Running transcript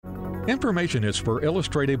Information is for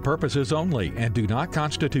illustrative purposes only and do not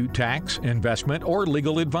constitute tax, investment, or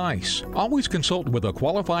legal advice. Always consult with a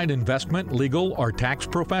qualified investment, legal, or tax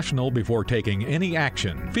professional before taking any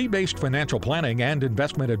action. Fee-based financial planning and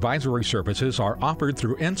investment advisory services are offered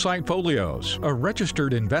through Insight Folios, a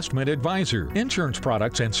registered investment advisor. Insurance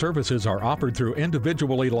products and services are offered through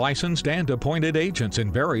individually licensed and appointed agents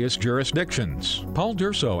in various jurisdictions. Paul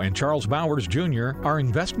Durso and Charles Bowers Jr. are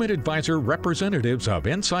investment advisor representatives of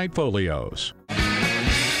Insight Folios.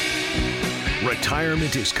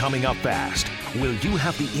 Retirement is coming up fast. Will you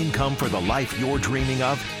have the income for the life you're dreaming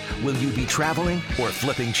of? Will you be traveling or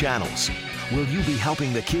flipping channels? Will you be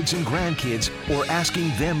helping the kids and grandkids or asking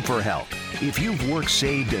them for help? If you've worked,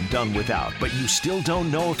 saved, and done without, but you still don't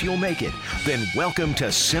know if you'll make it, then welcome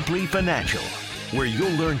to Simply Financial, where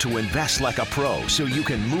you'll learn to invest like a pro so you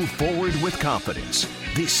can move forward with confidence.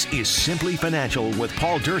 This is Simply Financial with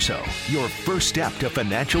Paul Durso, your first step to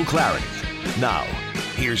financial clarity. Now,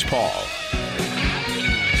 here's Paul.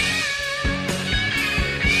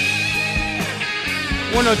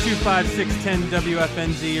 (1025) 610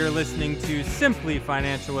 WFNZ. You're listening to Simply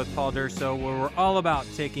Financial with Paul Durso, where we're all about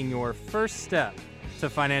taking your first step to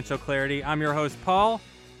financial clarity. I'm your host, Paul,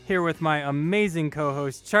 here with my amazing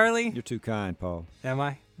co-host, Charlie. You're too kind, Paul. Am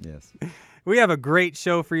I? Yes. We have a great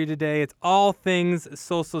show for you today. It's all things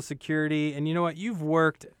Social Security. And you know what? You've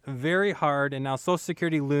worked very hard, and now Social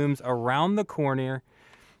Security looms around the corner.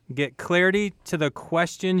 Get clarity to the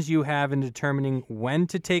questions you have in determining when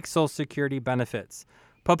to take Social Security benefits.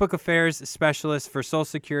 Public Affairs Specialist for Social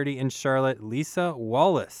Security in Charlotte, Lisa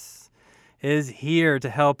Wallace, is here to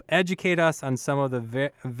help educate us on some of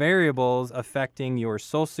the variables affecting your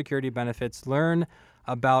Social Security benefits, learn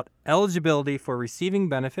about eligibility for receiving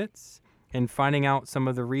benefits, and finding out some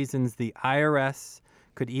of the reasons the IRS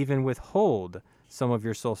could even withhold some of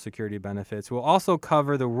your Social Security benefits. We'll also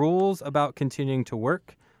cover the rules about continuing to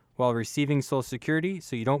work while receiving Social Security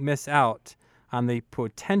so you don't miss out on the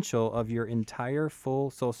potential of your entire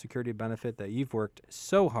full Social Security benefit that you've worked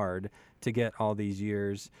so hard to get all these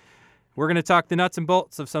years. We're going to talk the nuts and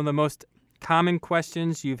bolts of some of the most common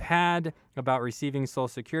questions you've had about receiving Social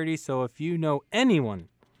Security. So if you know anyone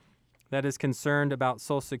that is concerned about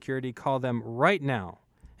Social Security, call them right now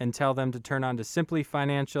and tell them to turn on to Simply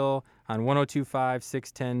Financial on 1025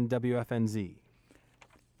 610 WFNZ.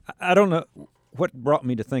 I don't know what brought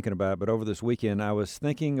me to thinking about it, but over this weekend I was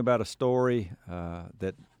thinking about a story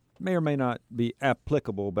that may or may not be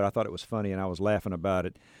applicable, but I thought it was funny and I was laughing about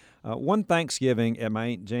it. One Thanksgiving at my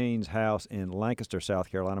Aunt Jane's house in Lancaster,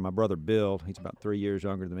 South Carolina, my brother Bill, he's about 3 years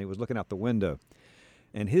younger than me, was looking out the window.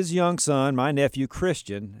 And his young son, my nephew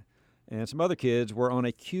Christian, and some other kids were on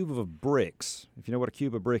a cube of bricks. If you know what a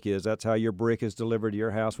cube of brick is, that's how your brick is delivered to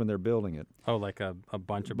your house when they're building it. Oh, like a bunch of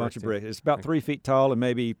bricks? A bunch of bricks. It's about 3 feet tall and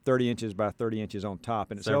maybe 30 inches by 30 inches on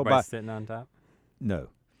top. And it's held by sitting on top? No.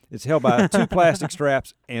 It's held by two plastic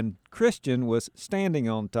straps, and Christian was standing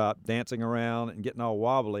on top, dancing around and getting all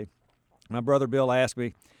wobbly. My brother Bill asked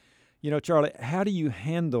me, you know, Charlie, how do you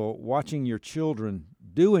handle watching your children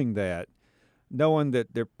doing that, knowing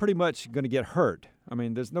that they're pretty much going to get hurt? I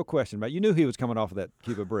mean, there's no question about it. You knew he was coming off of that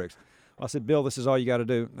cube of bricks. Well, I said, Bill, this is all you got to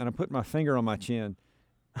do. And I put my finger on my chin,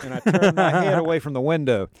 and I turned my head away from the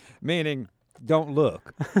window, meaning don't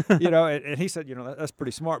look. You know, and he said, you know, that's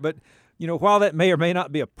pretty smart. But, you know, while that may or may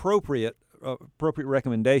not be appropriate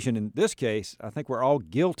recommendation in this case, I think we're all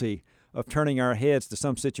guilty of turning our heads to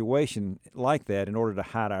some situation like that in order to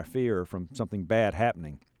hide our fear from something bad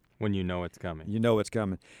happening. When you know it's coming. You know it's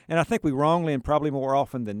coming. And I think we wrongly and probably more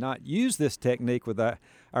often than not use this technique with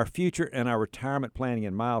our future and our retirement planning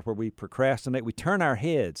in mind, where we procrastinate. We turn our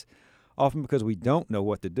heads, often because we don't know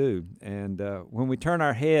what to do. And when we turn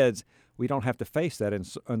our heads, we don't have to face that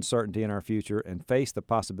uncertainty in our future and face the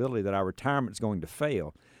possibility that our retirement is going to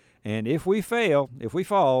fail. And if we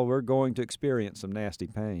fall, we're going to experience some nasty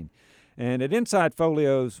pain. And at Insight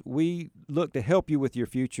Folios, we look to help you with your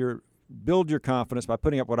future, build your confidence by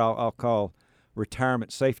putting up what I'll call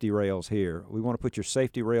retirement safety rails here. We want to put your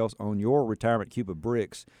safety rails on your retirement cube of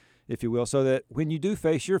bricks, if you will, so that when you do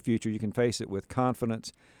face your future, you can face it with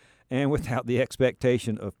confidence and without the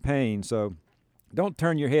expectation of pain. So don't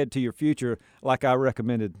turn your head to your future like I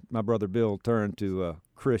recommended my brother Bill turn to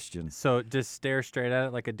Christian. So just stare straight at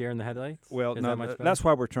it like a deer in the headlights? Well, no, that's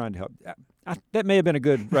why we're trying to help. That may have been a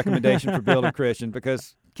good recommendation for Bill and Christian,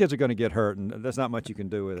 because kids are going to get hurt, and there's not much you can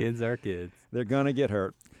do with it. Kids are kids. They're going to get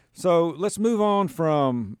hurt. So let's move on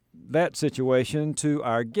from that situation to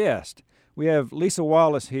our guest. We have Lisa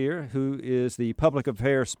Wallace here, who is the Public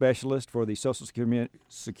Affairs Specialist for the Social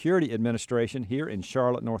Security Administration here in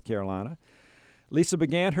Charlotte, North Carolina. Lisa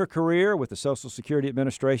began her career with the Social Security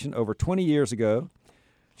Administration over 20 years ago.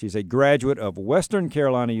 She's a graduate of Western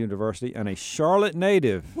Carolina University and a Charlotte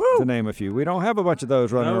native, to name a few. We don't have a bunch of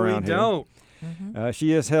those running around here. No, we don't.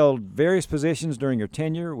 She has held various positions during her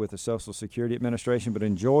tenure with the Social Security Administration, but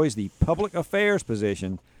enjoys the public affairs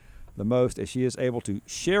position the most, as she is able to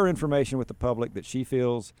share information with the public that she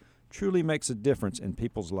feels truly makes a difference in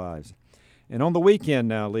people's lives. And on the weekend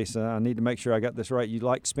now, Lisa, I need to make sure I got this right. You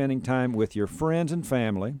like spending time with your friends and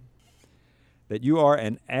family, that you are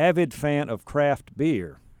an avid fan of craft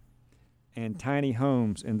beer and tiny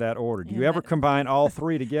homes in that order. Do you ever combine all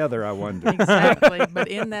three together, I wonder? Exactly, but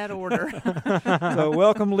in that order. So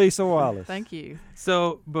welcome, Lisa Wallace. Thank you.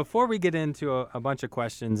 So before we get into a bunch of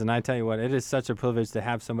questions, and I tell you what, it is such a privilege to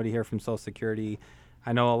have somebody here from Social Security.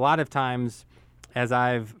 I know a lot of times as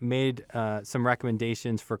I've made some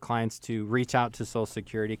recommendations for clients to reach out to Social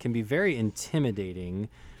Security, it can be very intimidating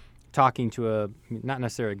talking to not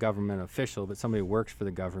necessarily a government official, but somebody who works for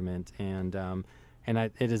the government.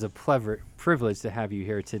 It is a privilege to have you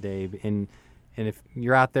here today. And if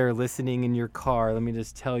you're out there listening in your car, let me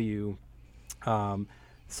just tell you,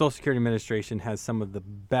 Social Security Administration has some of the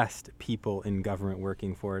best people in government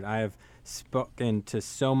working for it. I have spoken to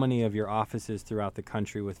so many of your offices throughout the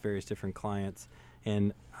country with various different clients,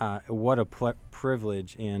 and what a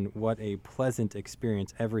privilege and what a pleasant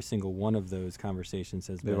experience every single one of those conversations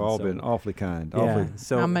has been. They've all been awfully kind. Yeah, awfully.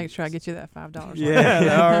 I'll make sure I get you that $5.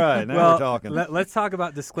 Yeah. All right. Now we're talking. Let's talk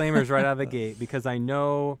about disclaimers right out of the gate, because I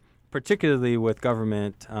know, particularly with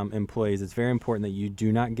government employees, it's very important that you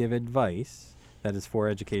do not give advice that is for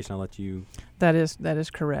education. I'll let you. That is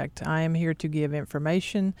correct. I am here to give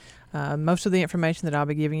information. Most of the information that I'll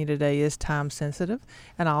be giving you today is time sensitive,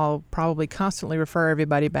 and I'll probably constantly refer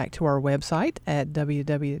everybody back to our website at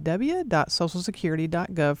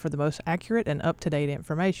www.socialsecurity.gov for the most accurate and up-to-date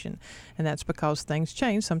information. And that's because things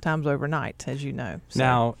change sometimes overnight, as you know. So,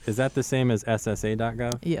 Now, is that the same as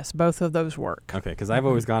SSA.gov? yes, both of those work. Okay, because I've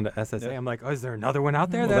always gone to SSA. Yeah. I'm like, oh, is there another one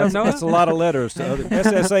out there that I Well, don't know? that's a lot of letters. To other.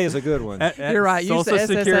 SSA is a good one. You're right. Use the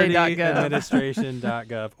Social Security SSA.gov.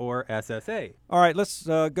 Administration.gov or SSA. All right, let's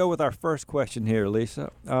go with our first question here,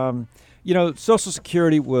 Lisa. Social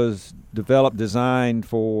Security was designed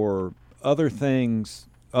for other things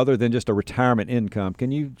other than just a retirement income.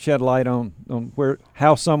 Can you shed light on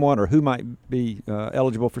how someone or who might be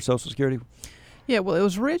eligible for Social Security? Yeah, well, it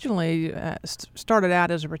was originally started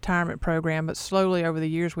out as a retirement program, but slowly over the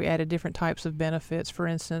years we added different types of benefits. For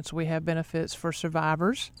instance, we have benefits for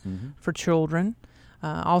survivors, for children.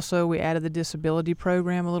 Also, we added the disability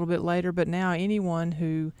program a little bit later, but now anyone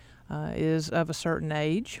who is of a certain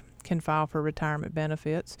age can file for retirement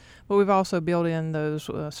benefits. But we've also built in those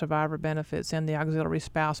survivor benefits and the auxiliary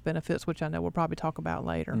spouse benefits, which I know we'll probably talk about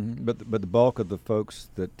later. But the bulk of the folks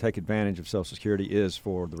that take advantage of Social Security is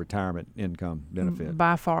for the retirement income benefit.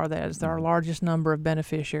 By far, that is our largest number of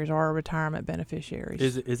beneficiaries are our retirement beneficiaries.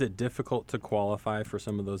 Is it difficult to qualify for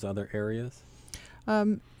some of those other areas?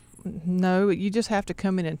 No, you just have to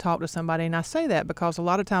come in and talk to somebody. And I say that because a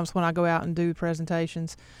lot of times when I go out and do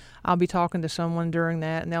presentations, I'll be talking to someone during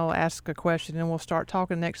that, and they'll ask a question, and we'll start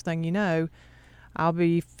talking. Next thing you know, I'll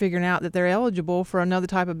be figuring out that they're eligible for another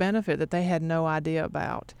type of benefit that they had no idea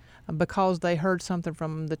about because they heard something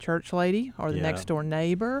from the church lady or the next door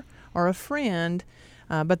neighbor or a friend,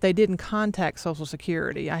 but they didn't contact Social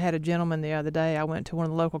Security. I had a gentleman the other day. I went to one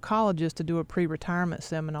of the local colleges to do a pre-retirement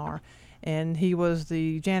seminar, and he was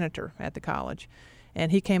the janitor at the college.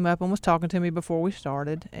 And he came up and was talking to me before we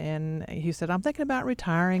started, and he said, I'm thinking about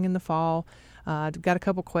retiring in the fall. Got a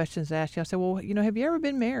couple questions to ask you. I said, well, have you ever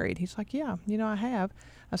been married? He's like, yeah, I have.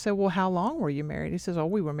 I said, well, how long were you married? He says, oh,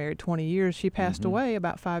 we were married 20 years. She passed away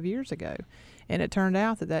about 5 years ago. And it turned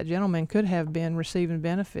out that gentleman could have been receiving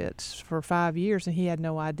benefits for 5 years, and he had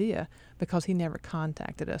no idea because he never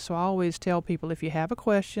contacted us. So I always tell people, if you have a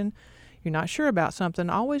question, you're not sure about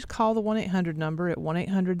something, always call the 1-800 number at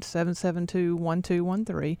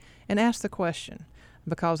 1-800-772-1213 and ask the question,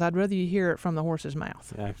 because I'd rather you hear it from the horse's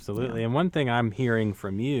mouth. Absolutely. Yeah. And one thing I'm hearing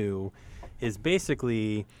from you is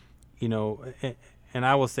basically, and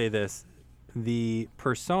I will say this, the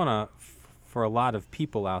persona for a lot of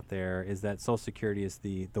people out there is that Social Security is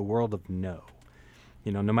the world of no.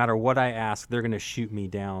 No matter what I ask, they're going to shoot me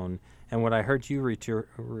down. And what I heard you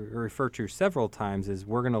refer to several times is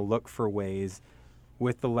we're going to look for ways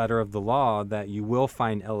with the letter of the law that you will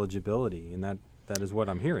find eligibility. And That is what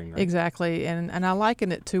I'm hearing, right? Exactly, and I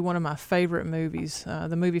liken it to one of my favorite movies,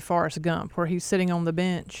 the movie Forrest Gump, where he's sitting on the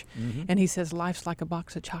bench and he says, life's like a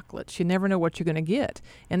box of chocolates. You never know what you're going to get.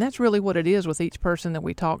 And that's really what it is with each person that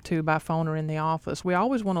we talk to by phone or in the office. We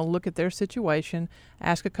always want to look at their situation,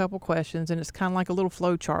 ask a couple questions, and it's kind of like a little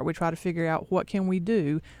flow chart. We try to figure out what can we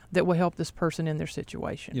do that will help this person in their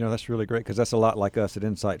situation. You know, that's really great because that's a lot like us at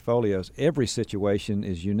Insight Folios. Every situation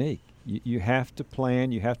is unique. You have to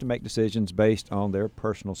plan, you have to make decisions based on their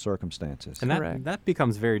personal circumstances. And Correct. that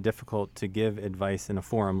becomes very difficult to give advice in a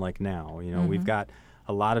forum like now. You know, we've got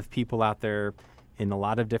a lot of people out there in a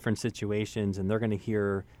lot of different situations, and they're going to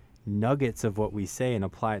hear nuggets of what we say and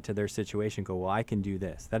apply it to their situation. Go, well, I can do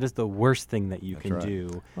this. That is the worst thing that you can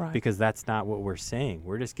do because that's not what we're saying.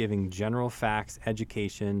 We're just giving general facts,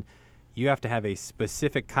 education. You have to have a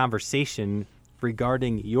specific conversation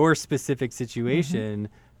regarding your specific situation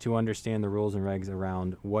to understand the rules and regs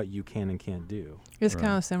around what you can and can't do. It's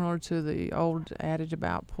kind of similar to the old adage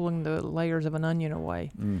about pulling the layers of an onion away.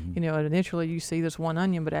 You know, initially you see this one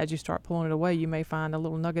onion, but as you start pulling it away, you may find a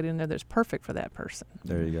little nugget in there that's perfect for that person.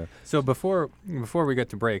 There you go. So before we get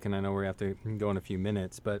to break, and I know we have to go in a few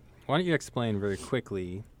minutes, but why don't you explain very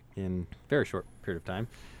quickly, in a very short period of time,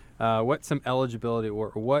 what some eligibility or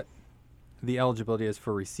what the eligibility is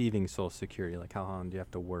for receiving Social Security? Like how long do you have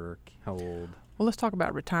to work? How old? Well, let's talk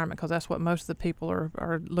about retirement because that's what most of the people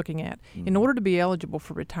are looking at. In order to be eligible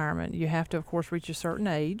for retirement, you have to, of course, reach a certain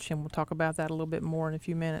age, and we'll talk about that a little bit more in a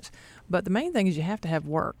few minutes. But the main thing is you have to have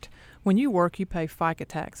worked. When you work, you pay FICA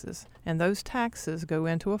taxes, and those taxes go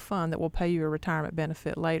into a fund that will pay you a retirement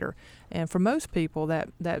benefit later. And for most people, that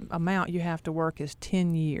amount you have to work is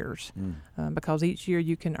 10 years because each year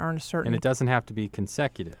you can earn a certain... And it doesn't have to be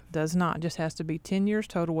consecutive. Does not. It just has to be 10 years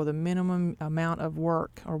total with a minimum amount of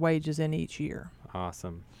work or wages in each year.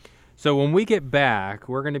 Awesome. So when we get back,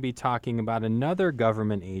 we're going to be talking about another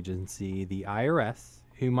government agency, the IRS,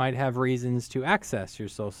 who might have reasons to access your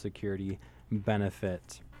Social Security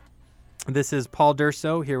benefit. This is Paul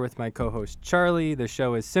Durso here with my co-host Charlie. The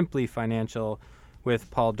show is Simply Financial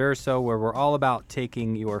with Paul Durso, where we're all about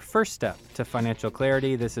taking your first step to financial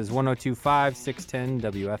clarity. This is 102.5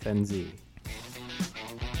 610 WFNZ.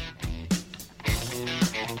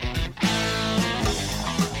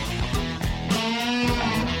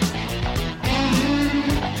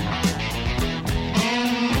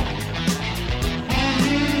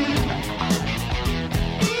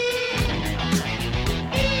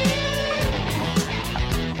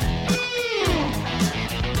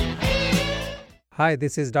 Hi,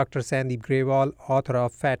 this is Dr. Sandeep Grewal, author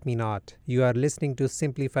of Fat Me Not. You are listening to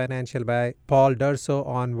Simply Financial by Paul Durso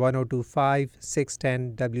on 102.5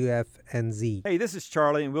 610 WFNZ. Hey, this is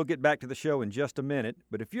Charlie, and we'll get back to the show in just a minute.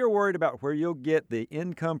 But if you're worried about where you'll get the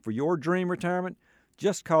income for your dream retirement,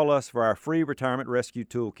 just call us for our free Retirement Rescue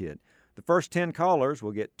Toolkit. The first 10 callers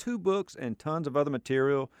will get 2 books and tons of other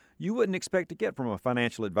material you wouldn't expect to get from a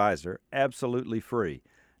financial advisor, absolutely free.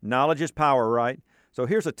 Knowledge is power, right? So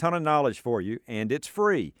here's a ton of knowledge for you, and it's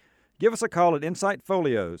free. Give us a call at Insight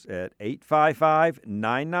Folios at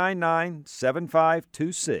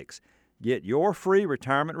 855-999-7526. Get your free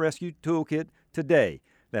Retirement Rescue Toolkit today.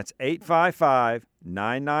 That's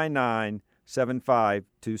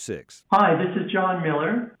 855-999-7526. Hi, this is John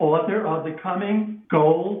Miller, author of The Coming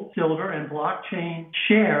Gold, Silver, and Blockchain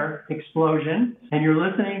Share Explosion, and you're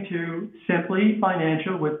listening to Simply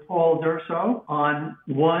Financial with Paul Durso on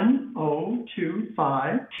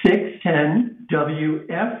 102.5 610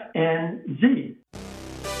 WFNZ.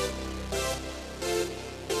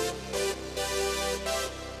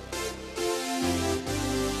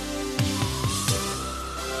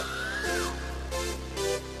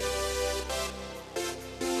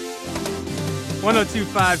 One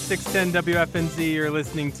 102.5 610 WFNZ. You're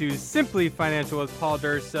listening to Simply Financial with Paul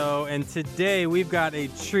Durso, and today we've got a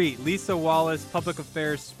treat. Lisa Wallace, Public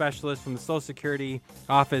Affairs Specialist from the Social Security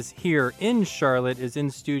office here in Charlotte, is in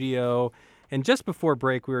studio. And just before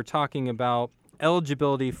break, we were talking about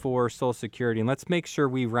eligibility for Social Security, and let's make sure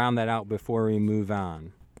we round that out before we move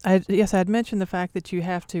on. Yes, I had mentioned the fact that you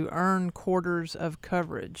have to earn quarters of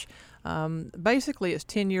coverage. Basically, it's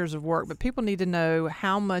 10 years of work, but people need to know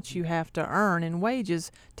how much you have to earn in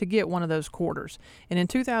wages to get one of those quarters. And in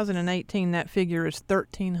 2018, that figure is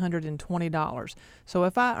 $1,320. So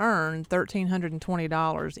if I earn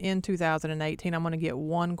 $1,320 in 2018, I'm going to get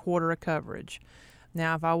 1 quarter of coverage.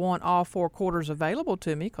 Now, if I want all 4 quarters available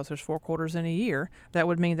to me, because there's 4 quarters in a year, that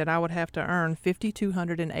would mean that I would have to earn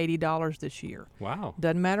 $5,280 this year. Wow.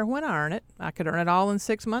 Doesn't matter when I earn it. I could earn it all in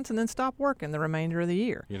 6 months and then stop working the remainder of the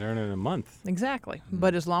year. You'd earn it in a month. Exactly.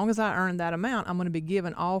 But as long as I earn that amount, I'm going to be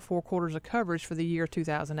given all 4 quarters of coverage for the year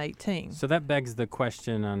 2018. So that begs the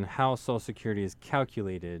question on how Social Security is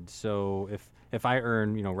calculated. So if I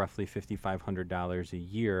earn, roughly $5,500 a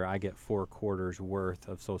year, I get 4 quarters worth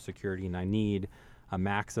of Social Security, and I need a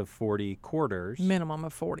max of 40 quarters. Minimum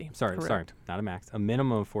of 40. Sorry, correct. not a max. A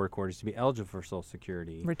minimum of 4 quarters to be eligible for Social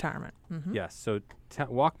Security. Retirement. Mm-hmm. Yes. So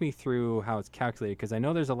walk me through how it's calculated, because I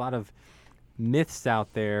know there's a lot of myths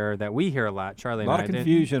out there that we hear a lot. Charlie A lot and of I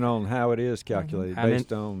confusion on how it is calculated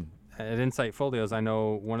based on. At Insight Folios, I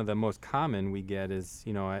know one of the most common we get is,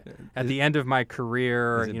 at the end of my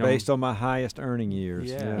career, Is it based on my highest earning years?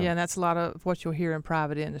 Yeah. Yeah, and that's a lot of what you'll hear in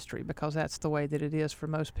private industry, because that's the way that it is for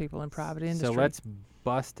most people in private industry. So let's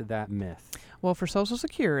bust that myth. Well, for Social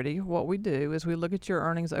Security, what we do is we look at your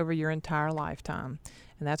earnings over your entire lifetime.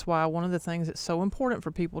 And that's why one of the things that's so important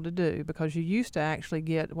for people to do, because you used to actually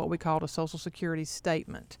get what we called a Social Security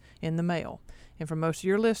statement in the mail. And for most of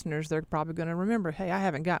your listeners, they're probably going to remember, hey, I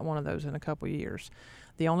haven't got one of those in a couple of years.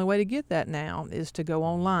 The only way to get that now is to go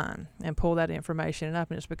online and pull that information up,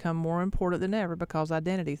 and it's become more important than ever because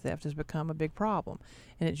identity theft has become a big problem.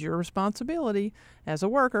 And it's your responsibility as a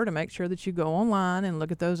worker to make sure that you go online and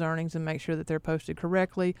look at those earnings and make sure that they're posted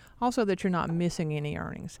correctly, also that you're not missing any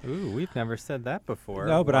earnings. Ooh, we've never said that before.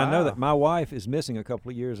 No, but Wow. I know that my wife is missing a couple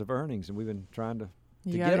of years of earnings, and we've been trying to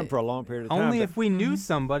get them for a long period of time. Only if we knew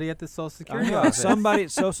somebody at the Social Security I know, office. somebody at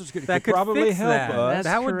Social Security that could probably fix help that. us.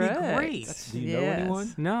 That would correct. be great. Do you know Yes.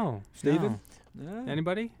 anyone? No. Stephen? No. No.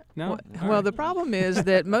 Anybody? No? All Well, right. the problem is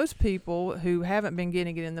that most people who haven't been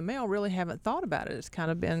getting it in the mail really haven't thought about it. It's kind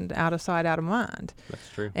of been out of sight, out of mind. That's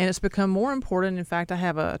true. And it's become more important. In fact, I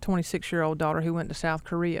have a 26-year-old daughter who went to South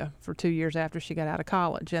Korea for 2 years after she got out of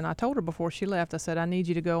college. And I told her before she left, I said, I need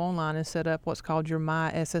you to go online and set up what's called your My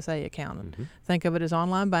SSA account. Mhm. Think of it as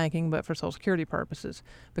online banking, but for Social Security purposes,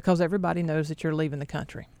 because everybody knows that you're leaving the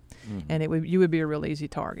country. And you would be a real easy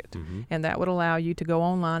target. Mhm. And that would allow you to go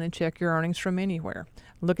online and check your earnings from anywhere.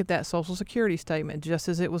 Look at that Social Security statement just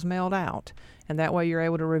as it was mailed out. And that way you're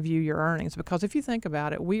able to review your earnings. Because if you think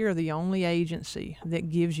about it, we are the only agency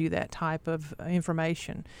that gives you that type of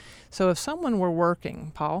information. So if someone were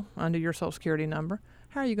working, Paul, under your Social Security number,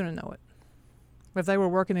 how are you going to know it? If they were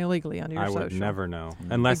working illegally under your I social. would never know,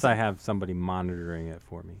 unless I have somebody monitoring it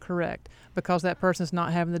for me. Correct. Because that person's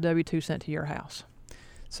not having the W-2 sent to your house.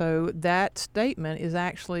 So that statement is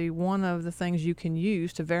actually one of the things you can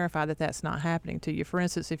use to verify that that's not happening to you. For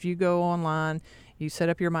instance, if you go online, you set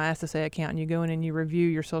up your My SSA account, and you go in and you review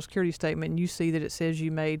your Social Security statement, and you see that it says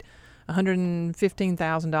you made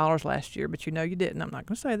 $115,000 last year, but you know you didn't. I'm not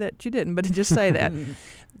going to say that you didn't, but just say that.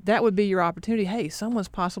 That would be your opportunity. Hey, someone's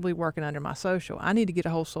possibly working under my social. I need to get a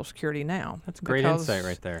hold of Social Security now. That's great because, insight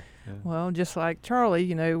right there. Well, just like Charlie,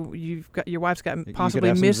 you've got your wife's got You could possibly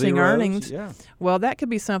have some missing zeros. earnings. Yeah. Well, that could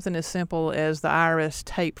be something as simple as the IRS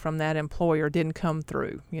tape from that employer didn't come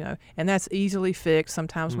through, and that's easily fixed.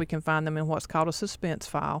 Sometimes we can find them in what's called a suspense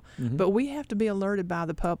file, but we have to be alerted by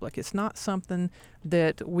the public. It's not something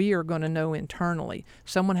that we are going to know internally.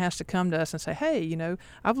 Someone has to come to us and say, hey,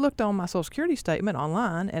 I've looked on my Social Security statement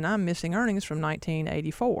online and I'm missing earnings from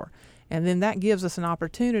 1984. And then that gives us an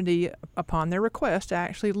opportunity upon their request to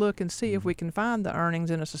actually look and see if we can find the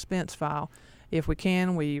earnings in a suspense file. If we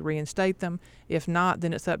can, we reinstate them. If not,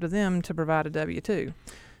 then it's up to them to provide a W-2.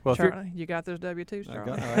 Well, Charlie, you got those W-2s, I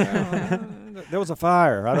Charlie? got- there was a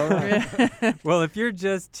fire. I don't know. Well, if you're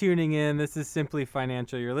just tuning in, this is Simply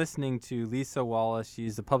Financial. You're listening to Lisa Wallace.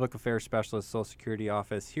 She's the Public Affairs Specialist, Social Security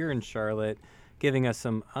Office here in Charlotte, giving us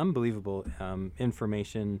some unbelievable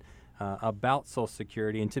information about Social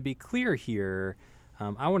Security. And to be clear here,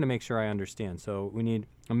 I want to make sure I understand. So we need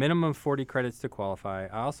a minimum of 40 credits to qualify.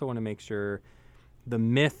 I also want to make sure the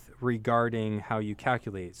myth regarding how you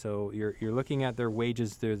calculate. So you're looking at their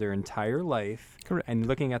wages through their entire life. Correct. And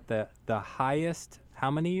looking at the highest, how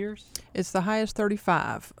many years? It's the highest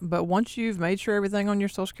 35. But once you've made sure everything on your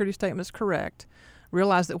Social Security statement is correct,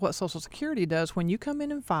 realize that what Social Security does, when you come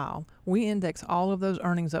in and file, we index all of those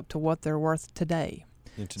earnings up to what they're worth today.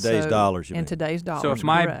 In today's dollars, you mean. In today's dollars, So if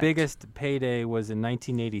my correct. biggest payday was in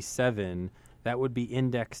 1987, that would be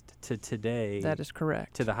indexed to today. That is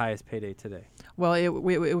correct. To the highest payday today. Well,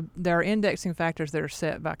 there are indexing factors that are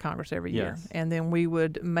set by Congress every year. Yes. And then we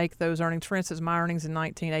would make those earnings. For instance, my earnings in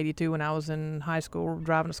 1982 when I was in high school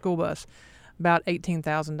driving a school bus, about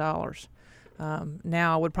 $18,000.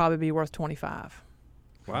 Now it would probably be worth $25,000.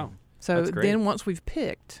 Wow. So That's great. then once we've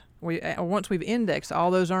picked Once we've indexed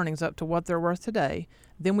all those earnings up to what they're worth today,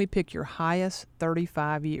 then we pick your highest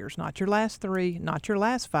 35 years, not your last 3, not your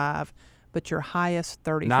last 5, but your highest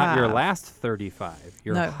 35. Not your last 35,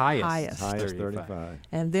 your No, highest Highest 35.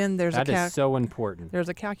 And then there's That is so important. there's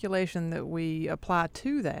a calculation that we apply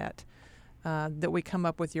to that, that we come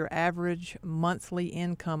up with your average monthly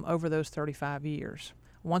income over those 35 years.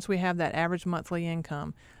 Once we have that average monthly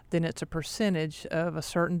income, then it's a percentage of a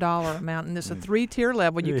certain dollar amount, and it's a 3-tier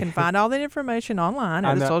level. You can find all that information online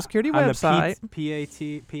at the Social Security website.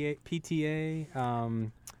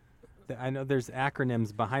 PTA. I know there's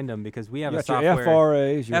acronyms behind them because we have You a got software. your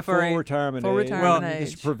FRAs, your FRA full retirement full age. retirement Well,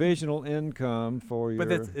 age. It's provisional income for your.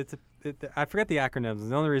 But I forget the acronyms.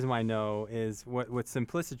 The only reason why I know is with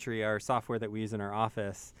Simplicity, our software that we use in our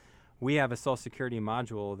office, we have a Social Security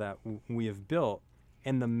module that we have built,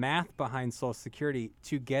 and the math behind Social Security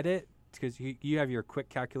to get it, because you have your quick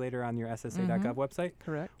calculator on your SSA.gov website.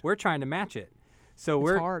 Correct. We're trying to match it. So It's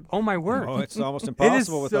we're hard. oh my word. Oh, it's almost It is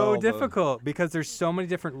impossible with all so difficult because there's so many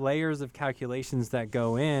different layers of calculations that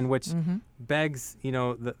go in, which begs,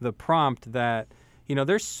 the prompt that,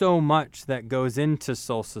 there's so much that goes into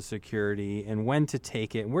Social Security and when to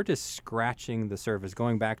take it. And we're just scratching the surface.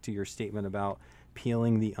 Going back to your statement about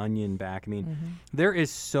peeling the onion back. I mean, there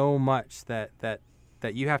is so much that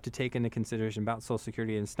you have to take into consideration about Social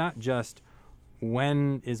Security. And it's not just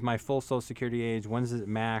when is my full Social Security age, when does it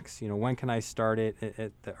max, when can I start it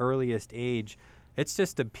at the earliest age. It's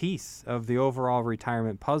just a piece of the overall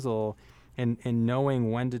retirement puzzle, and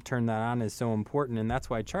knowing when to turn that on is so important. And that's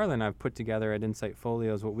why Charlie and I have put together at Insight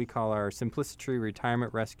Folios what we call our Simplicity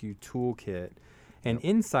Retirement Rescue Toolkit. And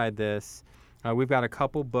inside this, we've got a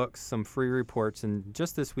couple books, some free reports, and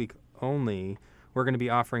just this week only, we're going to be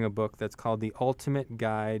offering a book that's called The Ultimate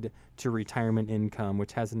Guide to Retirement Income,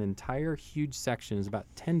 which has an entire huge section, it's about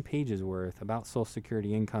 10 pages worth, about Social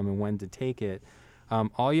Security income and when to take it.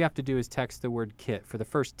 All you have to do is text the word KIT, for the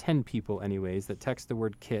first 10 people anyways, that text the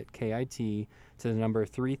word KIT, K-I-T, to the number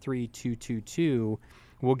 33222.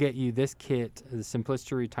 We'll get you this kit, the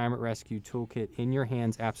Simplicity Retirement Rescue Toolkit, in your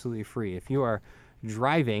hands absolutely free. If you are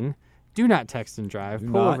driving, do not text and drive.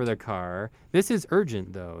 Pull over the car. This is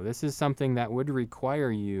urgent, though. This is something that would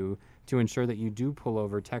require you to ensure that you do pull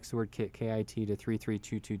over. Text the word KIT, K-I-T, to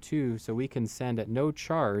 33222, so we can send at no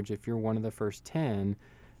charge, if you're one of the first 10,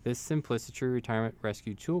 this Simplicity Retirement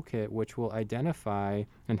Rescue Toolkit, which will identify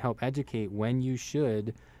and help educate when you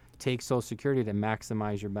should take Social Security to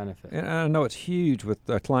maximize your benefit. And I know it's huge with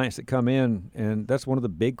clients that come in, and that's one of the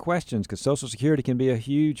big questions, because Social Security can be a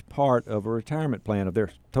huge part of a retirement plan, of their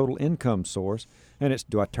total income source. And it's,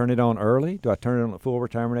 do I turn it on early? Do I turn it on at full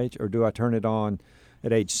retirement age? Or do I turn it on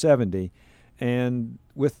at age 70? And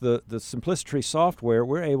with the Simplicity software,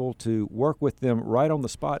 we're able to work with them right on the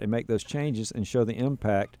spot and make those changes and show the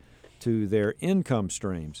impact to their income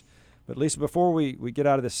streams. But Lisa, before we get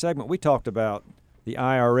out of this segment, we talked about the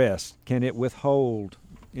IRS. Can it withhold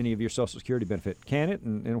any of your Social Security benefit? Can it,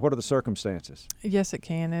 and what are the circumstances? Yes, it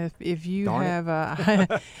can. If you Darn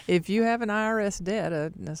have if you have an IRS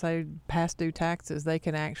debt, say past due taxes, they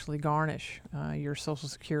can actually garnish your Social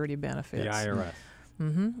Security benefits. The IRS.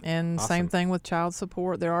 And Awesome. same thing with child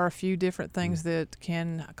support. There are a few different things that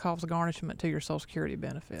can cause garnishment to your Social Security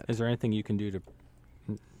benefit. Is there anything you can do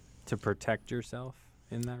to protect yourself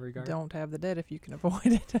in that regard? Don't have the debt if you can avoid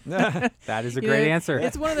it. That is a You great know, answer.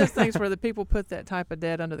 It's one of those things where the people put that type of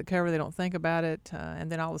debt under the cover. They don't think about it,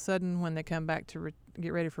 and then all of a sudden, when they come back to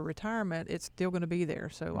get ready for retirement, it's still going to be there.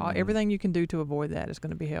 So everything you can do to avoid that is going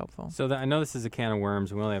to be helpful. So I know this is a can of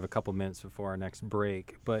worms. We only have a couple minutes before our next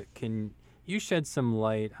break, but can you shed some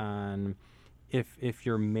light on if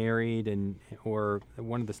you're married, or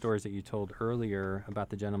one of the stories that you told earlier about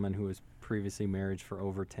the gentleman who was previously married for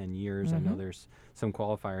over 10 years. I know there's some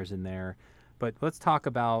qualifiers in there, but let's talk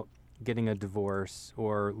about getting a divorce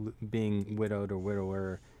or being widowed or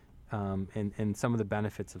widower, and some of the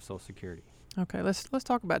benefits of Social Security. Okay, let's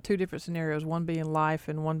talk about two different scenarios, one being life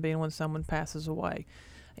and one being when someone passes away.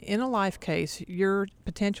 In a life case, you're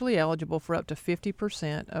potentially eligible for up to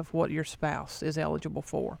 50% of what your spouse is eligible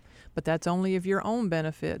for, but that's only if your own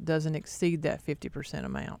benefit doesn't exceed that 50%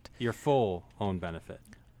 amount. Your full own benefit.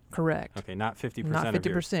 Correct. Okay, not 50%. Not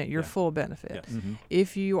 50%, your yeah. full benefit. Yes.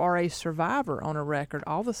 If you are a survivor on a record,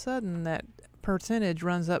 all of a sudden that percentage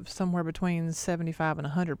runs up somewhere between 75 and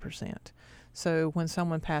 100%. So when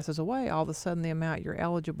someone passes away, all of a sudden the amount you're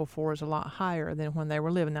eligible for is a lot higher than when they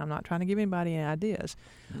were living. Now, I'm not trying to give anybody any ideas,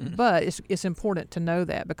 but it's important to know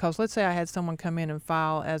that, because let's say I had someone come in and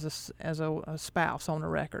file as a spouse on a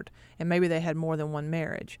record, and maybe they had more than one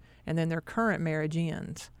marriage, and then their current marriage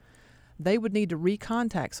ends. they would need to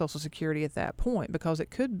recontact Social Security at that point, because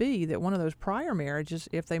it could be that one of those prior marriages,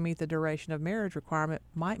 if they meet the duration of marriage requirement,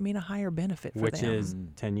 might mean a higher benefit for Which them. is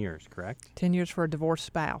 10 years, correct? 10 years for a divorced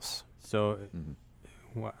spouse. So,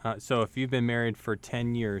 so if you've been married for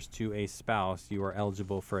 10 years to a spouse, you are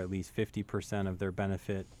eligible for at least 50% of their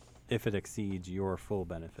benefit if it exceeds your full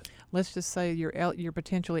benefit. Let's just say you're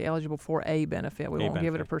potentially eligible for a benefit. We won't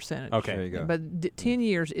give it a percentage. Okay. There you go. But 10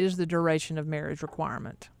 years is the duration of marriage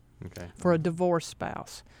requirement Okay. for a divorced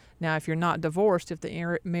spouse. Now, if you're not divorced, if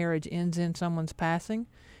the marriage ends in someone's passing,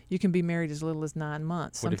 you can be married as little as 9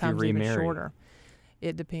 months, What if you sometimes even remarry? shorter.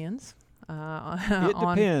 It depends. It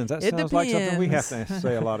depends. That sounds like something we have to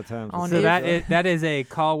say a lot of times. On So if- that is a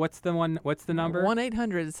call. What's the number?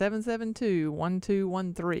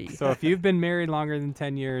 1-800-772-1213. So if you've been married longer than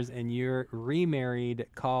 10 years and you're remarried,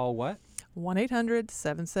 call what?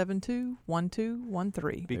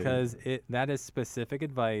 1-800-772-1213. Because that is specific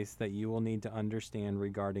advice that you will need to understand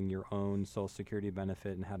regarding your own Social Security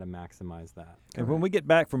benefit and how to maximize that. And when we get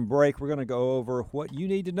back from break, we're going to go over what you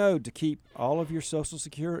need to know to keep all of your Social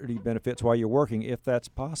Security benefits while you're working, if that's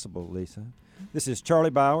possible, Lisa. This is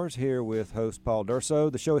Charlie Bowers here with host Paul Durso.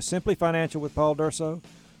 The show is Simply Financial with Paul Durso,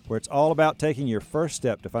 where it's all about taking your first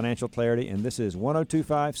step to financial clarity, and this is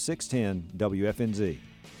 102.5 610 WFNZ.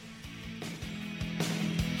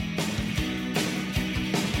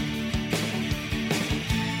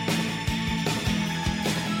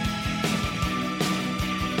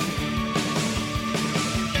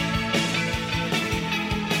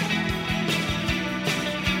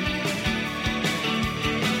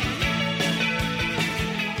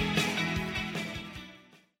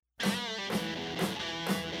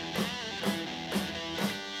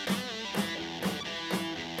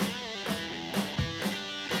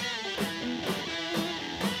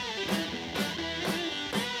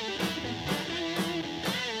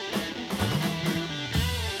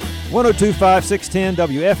 One 102.5 610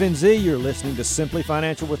 WFNZ. You're listening to Simply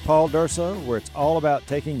Financial with Paul Durso, where it's all about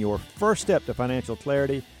taking your first step to financial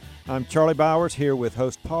clarity. I'm Charlie Bowers here with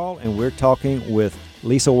host Paul, and we're talking with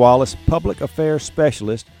Lisa Wallace, Public Affairs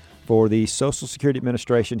Specialist for the Social Security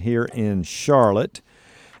Administration here in Charlotte.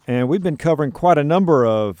 And we've been covering quite a number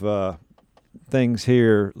of things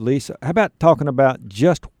here, Lisa. How about talking about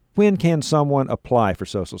just when can someone apply for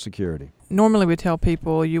Social Security? Normally we tell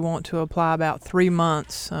people you want to apply about 3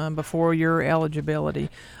 months before your eligibility.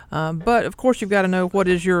 But, of course, you've got to know what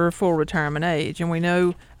is your full retirement age. And we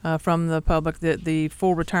know from the public that the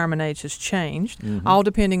full retirement age has changed, all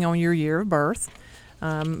depending on your year of birth.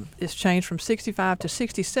 It's changed from 65 to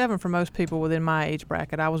 67 for most people within my age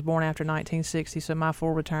bracket. I was born after 1960, so my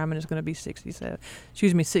full retirement is going to be 67,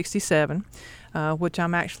 which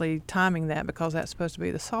I'm actually timing that because that's supposed to be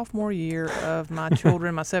the sophomore year of my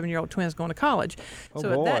children, my 7-year-old twins going to college. Oh,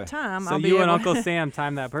 so boy. at that time, So I'll be you and able Uncle Sam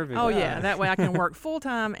timed that perfectly. Oh, yeah. That way I can work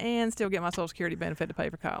full-time and still get my Social Security benefit to pay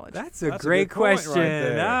for college. That's a That's a great good point right question.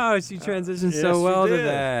 there. Oh, she transitioned yes, so she well to did.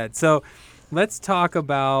 that. So let's talk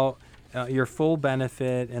about your full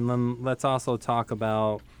benefit, and then let's also talk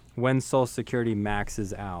about when Social Security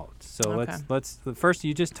maxes out. So Okay. let's first,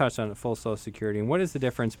 you just touched on it, full Social Security, and what is the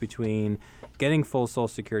difference between getting full Social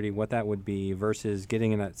Security, what that would be, versus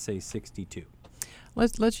getting it at, say, 62?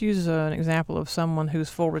 Let's use an example of someone whose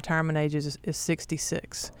full retirement age is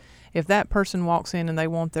 66. If that person walks in and they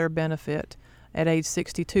want their benefit at age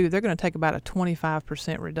 62, they're going to take about a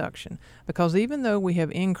 25% reduction, because even though we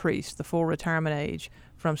have increased the full retirement age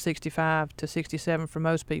from 65 to 67 for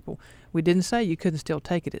most people, we didn't say you couldn't still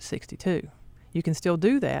take it at 62. You can still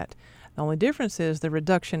do that. The only difference is the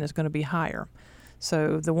reduction is going to be higher.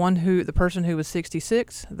 So the person who was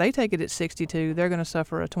 66, they take it at 62, they're going to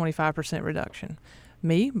suffer a 25% reduction.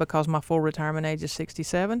 Me, because my full retirement age is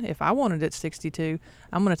 67, if I wanted it at 62,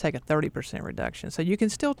 I'm going to take a 30% reduction. So you can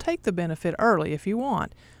still take the benefit early if you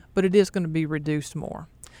want, but it is going to be reduced more.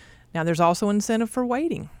 Now, there's also an incentive for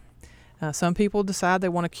waiting. Some people decide they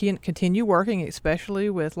want to continue working, especially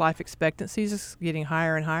with life expectancies getting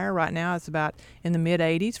higher and higher. Right now, it's about in the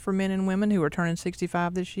mid-80s for men and women who are turning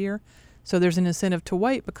 65 this year. So there's an incentive to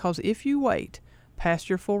wait, because if you wait past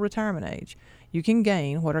your full retirement age, you can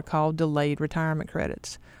gain what are called delayed retirement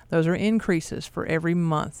credits. Those are increases for every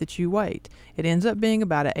month that you wait. It ends up being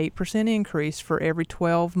about an 8% increase for every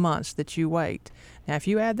 12 months that you wait. Now, if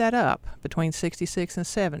you add that up between 66 and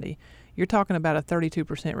 70, you're talking about a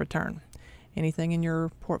 32% return. Anything in your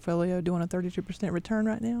portfolio doing a 32% return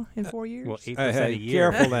right now in 4 years? Well, 8% Hey, a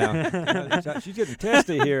year. careful now. She's getting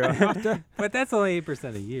testy here. But that's only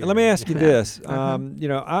 8% a year. Let me ask you this.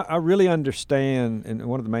 I really understand, and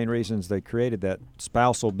one of the main reasons they created that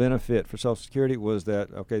spousal benefit for Social Security was that,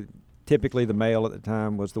 10 typically the male at the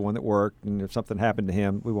time was the one that worked, and if something happened to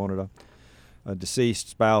him, we wanted a deceased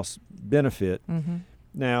spouse benefit. Mm-hmm.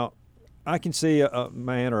 Now, I can see a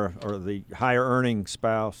man or the higher earning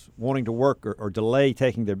spouse wanting to work or delay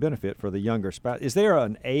taking their benefit for the younger spouse. Is there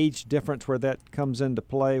an age difference where that comes into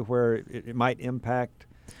play, where it might impact?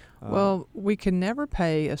 Well, we can never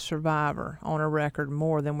pay a survivor on a record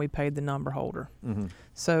more than we paid the number holder. Mm-hmm.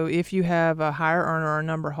 So if you have a higher earner or a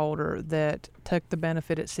number holder that took the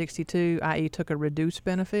benefit at 62, i.e. took a reduced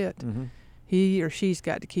benefit, Mm-hmm. he or she's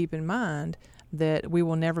got to keep in mind that we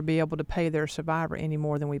will never be able to pay their survivor any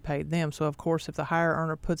more than we paid them. So, of course, if the higher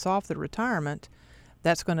earner puts off the retirement,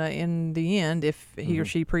 that's going to, in the end, if he or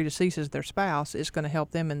she predeceases their spouse, it's going to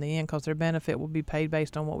help them in the end because their benefit will be paid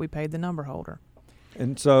based on what we paid the number holder.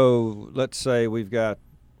 And so let's say we've got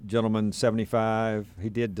gentleman 75, he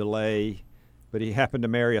did delay, but he happened to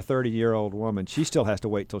marry a 30-year-old woman. She still has to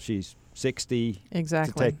wait till she's 60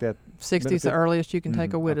 Exactly. to take that 60 is the benefit? earliest you can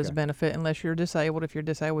take a widow's Okay. benefit unless you're disabled. If you're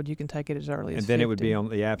disabled, you can take it as early as And then 50. it would be on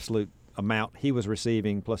the absolute amount he was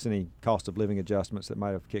receiving plus any cost of living adjustments that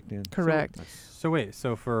might have kicked in. Correct. So wait,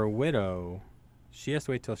 so for a widow, she has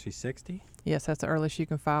to wait till she's 60? Yes, that's the earliest you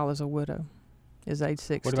can file as a widow, is age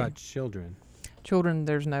 60. What about children? Children?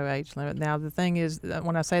 There's no age limit. Now, the thing is,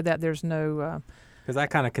 when I say that, there's no... Because I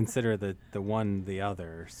kind of consider the one the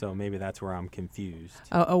other, so maybe that's where I'm confused.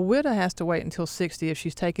 A widow has to wait until 60 if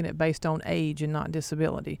she's taking it based on age and not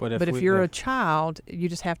disability. But if if we- you're a if- child, you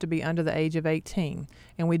just have to be under the age of 18.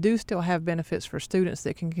 And we do still have benefits for students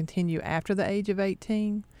that can continue after the age of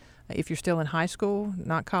 18. If you're still in high school,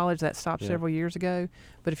 not college, that stopped Yeah. several years ago.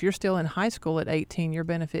 But if you're still in high school at 18, your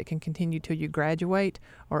benefit can continue till you graduate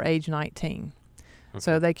or age 19.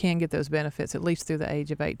 So they can get those benefits at least through the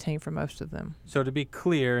age of 18 for most of them. So to be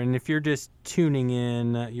clear, and if you're just tuning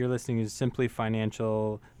in, you're listening to Simply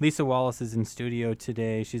Financial. Lisa Wallace is in studio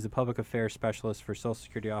today. She's a public affairs specialist for Social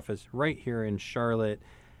Security office right here in Charlotte.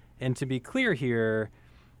 And to be clear here,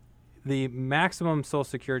 the maximum Social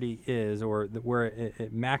Security is, or where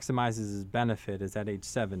it maximizes its benefit, is at age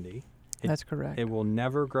 70. That's correct. It will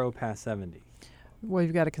never grow past 70. Well,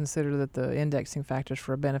 you've got to consider that the indexing factors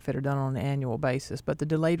for a benefit are done on an annual basis, but the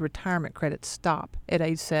delayed retirement credits stop at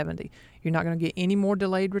age 70. You're not going to get any more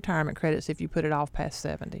delayed retirement credits if you put it off past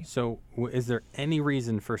 70. So is there any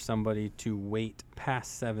reason for somebody to wait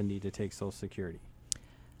past 70 to take Social Security?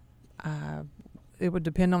 It would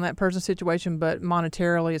depend on that person's situation, but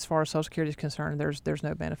monetarily, as far as Social Security is concerned, there's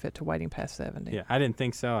no benefit to waiting past 70. Yeah, I didn't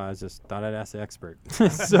think so. I just thought I'd ask the expert.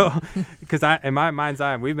 So, because in my mind's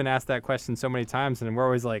eye, we've been asked that question so many times, and we're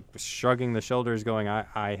always like shrugging the shoulders, going,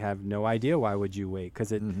 "I have no idea. Why would you wait?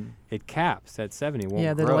 Because it caps at 70. It won't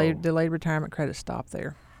Yeah, the grow. delayed retirement credits stop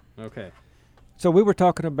there. Okay. So we were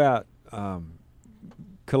talking about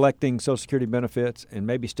collecting Social Security benefits and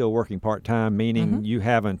maybe still working part-time, meaning you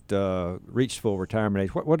haven't reached full retirement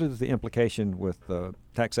age. What is the implication with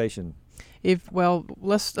taxation?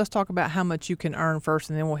 Let's talk about how much you can earn first,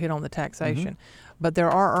 and then we'll hit on the taxation. But there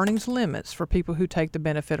are earnings limits for people who take the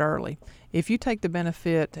benefit early. If you take the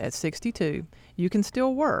benefit at 62, you can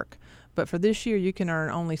still work. But for this year, you can earn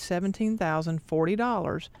only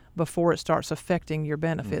 $17,040 before it starts affecting your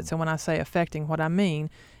benefits. And when I say affecting, what I mean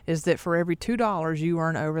is that for every $2 you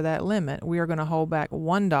earn over that limit, we are going to hold back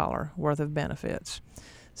 $1 worth of benefits.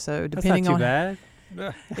 So depending That's not on too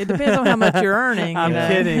bad. it depends on how much you're earning. I'm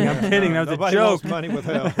kidding. I'm kidding. That was Nobody a joke. wants money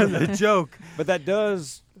withheld. That was a joke. But that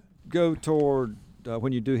does go toward,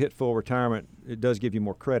 when you do hit full retirement, it does give you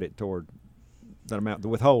more credit toward that amount, the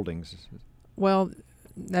withholdings. Well,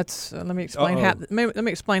 that's let me explain how let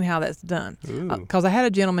me explain how that's done. Ooh. Because I had a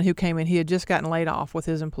gentleman who came in. He had just gotten laid off with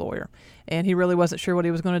his employer, and he really wasn't sure what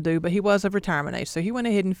he was going to do. But he was of retirement age, so he went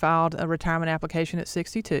ahead and filed a retirement application at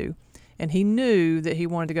 62. And he knew that he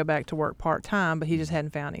wanted to go back to work part-time, but he just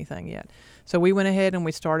hadn't found anything yet. So we went ahead and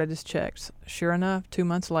we started his checks. Sure enough, 2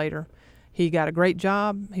 months later, he got a great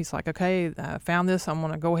job. He's like, okay, I found this. I'm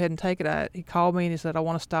going to go ahead and take it. He called me and he said, I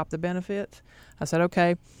want to stop the benefits. I said,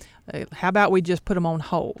 okay. How about we just put them on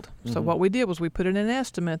hold? So what we did was we put in an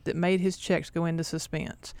estimate that made his checks go into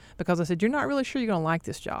suspense. Because I said, you're not really sure you're going to like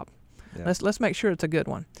this job. Yeah. Let's make sure it's a good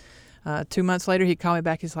one. 2 months later, he called me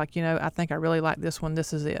back. He's like, I think I really like this one.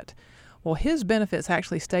 This is it. Well, his benefits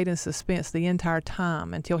actually stayed in suspense the entire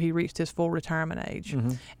time until he reached his full retirement age.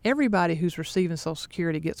 Everybody who's receiving Social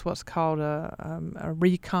Security gets what's called a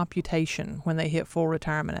recomputation when they hit full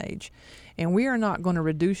retirement age. And we are not going to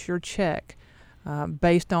reduce your check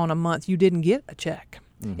based on a month you didn't get a check.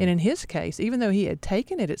 And in his case, even though he had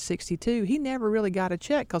taken it at 62, he never really got a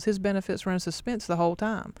check because his benefits were in suspense the whole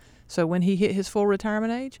time. So when he hit his full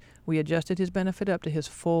retirement age, we adjusted his benefit up to his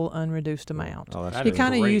full unreduced amount. Oh, That He is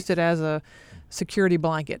kind of great. used it as a security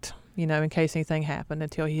blanket, in case anything happened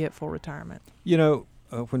until he hit full retirement.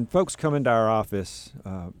 When folks come into our office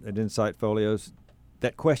at Insight Folios,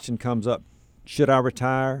 that question comes up: should I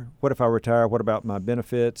retire? What if I retire? What about my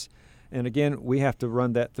benefits? And again, we have to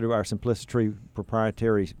run that through our Simplicity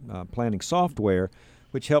proprietary planning software,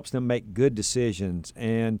 which helps them make good decisions.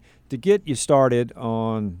 And to get you started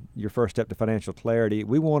on your first step to financial clarity,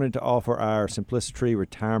 we wanted to offer our Simplicity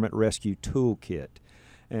Retirement Rescue Toolkit.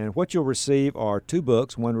 And what you'll receive are 2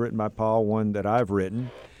 books, one written by Paul, one that I've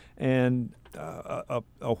written, and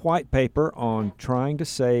a white paper on trying to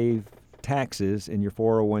save taxes in your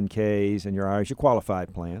 401ks and your IRAs, your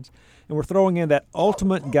qualified plans. And we're throwing in that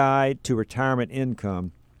ultimate guide to retirement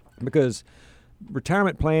income, because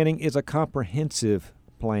retirement planning is a comprehensive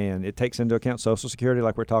plan. It takes into account Social Security,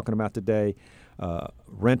 like we're talking about today,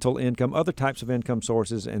 rental income, other types of income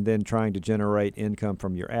sources, and then trying to generate income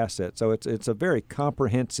from your assets. So it's a very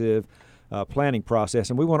comprehensive planning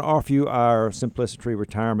process, and we want to offer you our Simplicity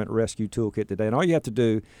Retirement Rescue Toolkit today. And all you have to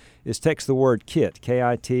do is text the word KIT,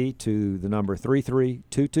 K-I-T, to the number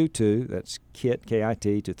 33222. That's KIT,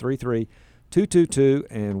 K-I-T, to 33222,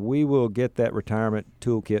 and we will get that retirement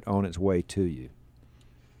toolkit on its way to you.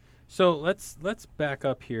 So let's back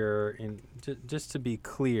up here, and just to be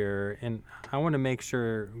clear, and I want to make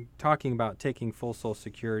sure, talking about taking full Social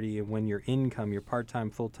Security and when your income, your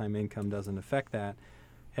part-time, full-time income doesn't affect that,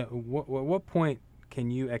 at what point can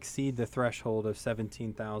you exceed the threshold of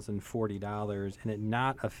 $17,040 and it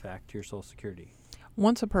not affect your Social Security?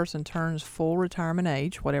 Once a person turns full retirement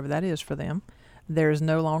age, whatever that is for them, there is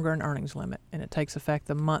no longer an earnings limit, and it takes effect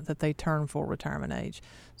the month that they turn full retirement age.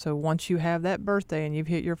 So once you have that birthday and you've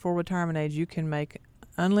hit your full retirement age, you can make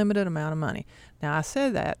unlimited amount of money. Now, I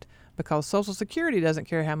said that because Social Security doesn't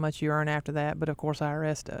care how much you earn after that, but of course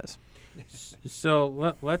IRS does.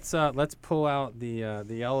 So let's pull out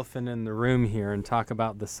the elephant in the room here and talk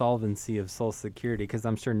about the solvency of Social Security, because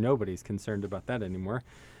I'm sure nobody's concerned about that anymore,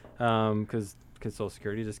 because Social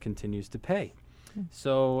Security just continues to pay.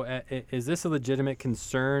 So is this a legitimate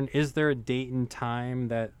concern? Is there a date and time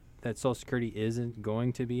that Social Security isn't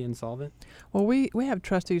going to be insolvent? Well, we have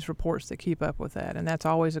trustees' reports that keep up with that, and that's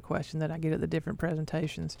always a question that I get at the different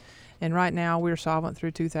presentations. And right now, we're solvent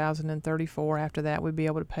through 2034. After that, we'd be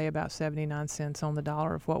able to pay about 79 cents on the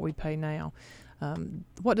dollar of what we pay now.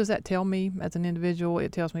 What does that tell me as an individual?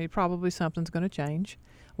 It tells me probably something's going to change.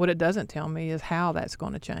 What it doesn't tell me is how that's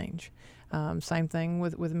going to change. Same thing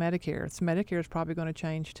with Medicare. Medicare is probably going to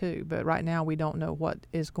change too, but right now we don't know what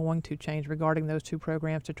is going to change regarding those 2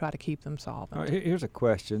 programs to try to keep them solvent. All right, here's a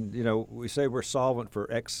question. We say we're solvent for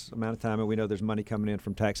X amount of time, and we know there's money coming in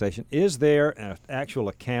from taxation. Is there an actual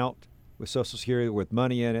account with Social Security with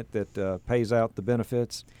money in it that pays out the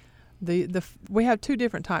benefits? We have 2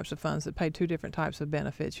 different types of funds that pay 2 different types of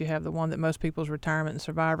benefits. You have the one that most people's retirement and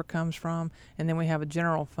survivor comes from, and then we have a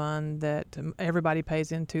general fund that everybody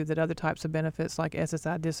pays into that other types of benefits like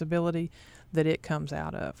SSI disability that it comes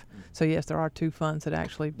out of. So yes, there are 2 funds that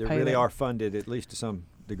actually They pay really that. are funded, at least to some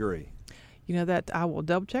degree. That I will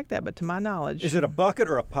double check that, but to my knowledge. Is it a bucket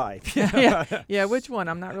or a pipe? yeah, which one?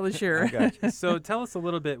 I'm not really sure. Gotcha. So tell us a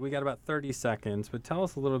little bit, we got about 30 seconds, but tell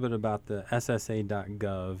us a little bit about the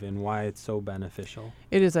SSA.gov and why it's so beneficial.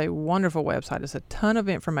 It is a wonderful website. It's a ton of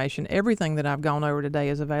information. Everything that I've gone over today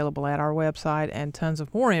is available at our website, and tons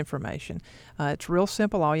of more information. It's real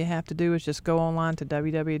simple. All you have to do is just go online to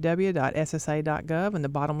www.ssa.gov. In the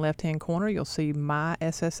bottom left-hand corner, you'll see My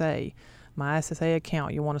SSA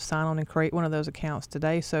account. You want to sign on and create one of those accounts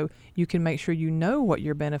today so you can make sure you know what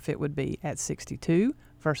your benefit would be at 62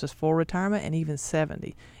 versus full retirement and even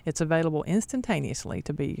 70. It's available instantaneously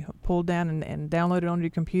to be pulled down and downloaded onto your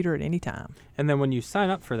computer at any time. And then when you sign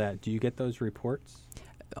up for that, do you get those reports?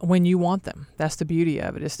 When you want them. That's the beauty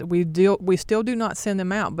of it. We still do not send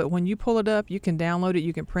them out, but when you pull it up, you can download it,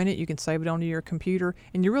 you can print it, you can save it onto your computer,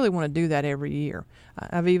 and you really want to do that every year.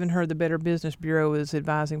 I've even heard the Better Business Bureau is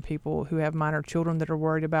advising people who have minor children that are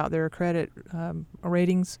worried about their credit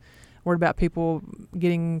ratings, worried about people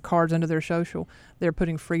getting cards under their social. They're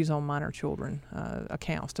putting freeze on minor children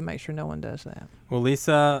accounts to make sure no one does that. Well,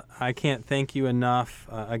 Lisa, I can't thank you enough.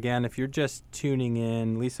 Again, if you're just tuning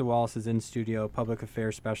in, Lisa Wallace is in studio, Public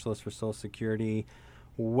Affairs Specialist for Social Security.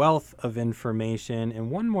 Wealth of information. And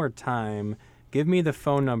one more time, give me the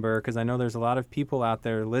phone number, because I know there's a lot of people out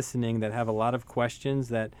there listening that have a lot of questions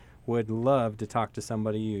that would love to talk to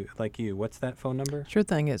somebody like you. What's that phone number? Sure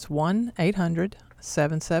thing. It's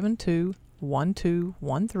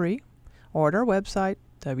 1-800-772-1213, or at our website,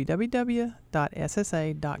 www.ssa.gov.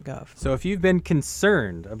 So if you've been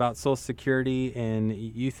concerned about Social Security and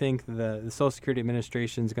you think the Social Security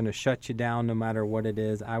Administration is going to shut you down no matter what it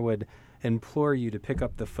is, I would implore you to pick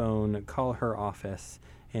up the phone, call her office,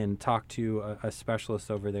 and talk to a specialist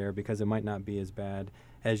over there, because it might not be as bad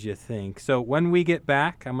as you think. So when we get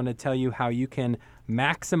back, I'm going to tell you how you can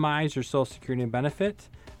maximize your Social Security benefit.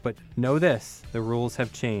 But know this, the rules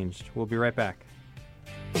have changed. We'll be right back.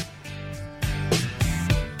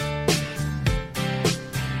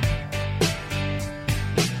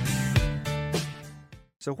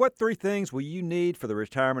 So what 3 things will you need for the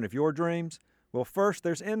retirement of your dreams? Well, first,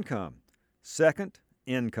 there's income. Second,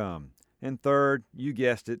 income. And third, you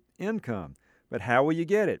guessed it, income. But how will you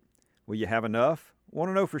get it? Will you have enough? Want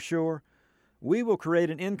to know for sure? We will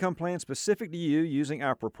create an income plan specific to you using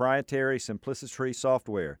our proprietary Simplicity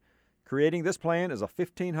software. Creating this plan is a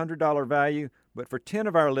 $1,500 value, but for 10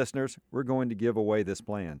 of our listeners, we're going to give away this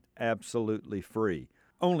plan, absolutely free.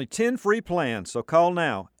 Only 10 free plans, so call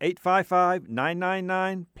now,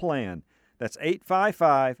 855-999-PLAN. That's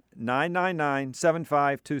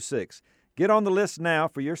 855-999-7526. Get on the list now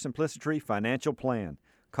for your Simplicity financial plan.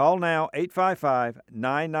 Call now,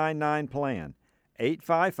 855-999-PLAN,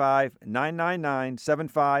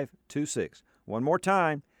 855-999-7526. One more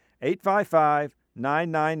time,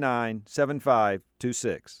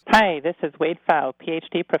 855-999-7526. Hi, this is Wade Pfau,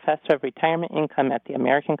 PhD Professor of Retirement Income at the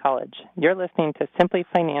American College. You're listening to Simply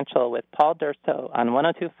Financial with Paul Durso on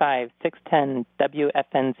 102.5 610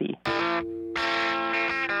 WFNZ.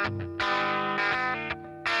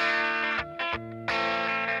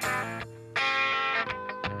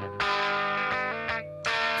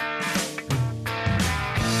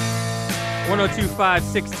 One 102.5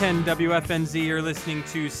 610 WFNZ. You're listening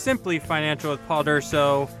to Simply Financial with Paul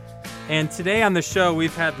Durso. And today on the show,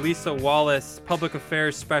 we've had Lisa Wallace, Public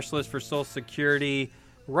Affairs Specialist for Social Security,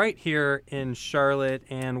 right here in Charlotte.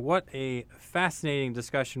 And what a fascinating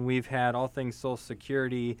discussion we've had, all things Social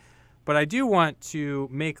Security. But I do want to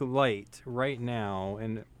make light right now,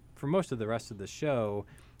 and for most of the rest of the show,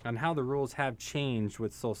 on how the rules have changed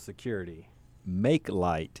with Social Security. Make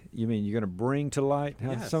light. You mean you're going to bring to light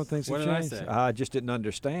how Yes. some things have What did I changed? say? I just didn't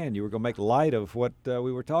understand. You were going to make light of what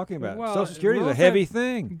we were talking about. Well, Social Security is a rules heavy have-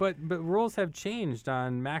 thing. But rules have changed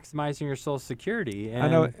on maximizing your Social Security. And I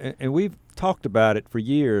know, and we've talked about it for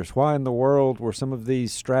years. Why in the world were some of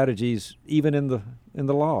these strategies even in the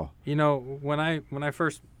law? You know, when I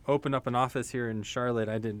first opened up an office here in Charlotte,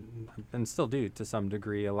 I did, and still do to some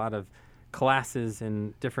degree, a lot of classes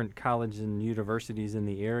in different colleges and universities in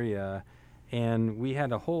the area. And we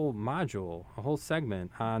had a whole module, a whole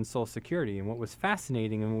segment on Social Security. And what was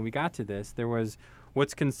fascinating, and when we got to this, there was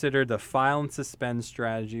what's considered the file and suspend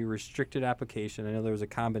strategy, restricted application. I know there was a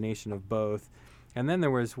combination of both. And then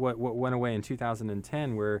there was what went away in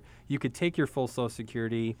 2010, where you could take your full Social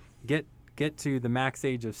Security, get to the max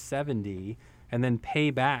age of 70, and then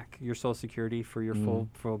pay back your Social Security for your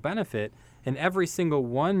full benefit. And every single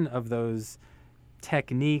one of those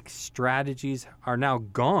techniques, strategies are now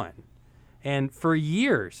gone. And for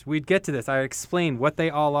years, we'd get to this. I explained what they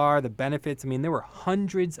all are, the benefits. I mean, there were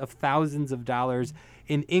hundreds of thousands of dollars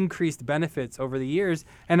in increased benefits over the years.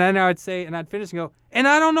 And then I would say, and I'd finish and go, and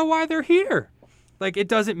I don't know why they're here. Like, it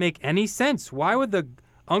doesn't make any sense. Why would the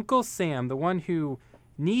Uncle Sam, the one who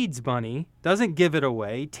needs money, doesn't give it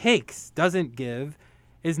away, takes, doesn't give,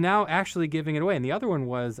 is now actually giving it away? And the other one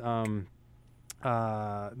was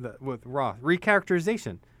with Roth,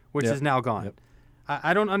 recharacterization, which is now gone. Yep.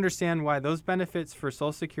 I don't understand why those benefits for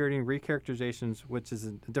Social Security and recharacterizations, which is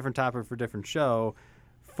a different topic for a different show,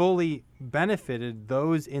 fully benefited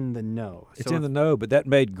those in the know. It's So in the know, but that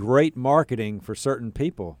made great marketing for certain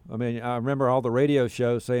people. I mean, I remember all the radio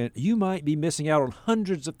shows saying, you might be missing out on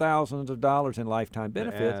hundreds of thousands of dollars in lifetime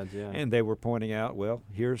benefits. ads, yeah. And they were pointing out, well,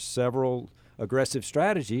 here's several aggressive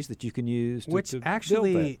strategies that you can use to Which build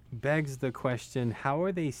actually begs the question, how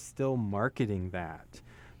are they still marketing that?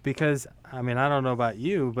 Because, I mean, I don't know about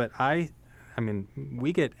you, but I mean,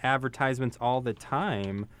 we get advertisements all the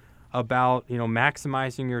time about,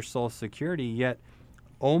 maximizing your Social Security, yet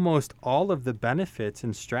almost all of the benefits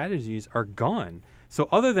and strategies are gone. So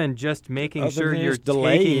other than just making sure you're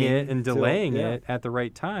taking it and delaying it at the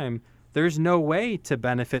right time, there's no way to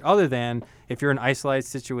benefit other than if you're in an isolated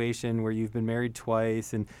situation where you've been married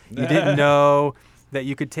twice and you didn't know that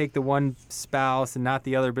you could take the one spouse and not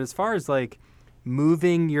the other. But as far as like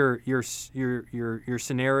moving your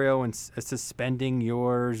scenario and suspending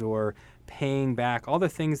yours or paying back, all the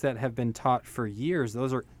things that have been taught for years,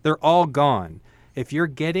 they're all gone. If you're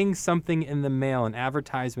getting something in the mail, an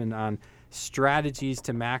advertisement on strategies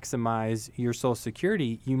to maximize your Social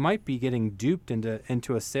Security, you might be getting duped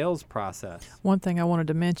into a sales process. One thing I wanted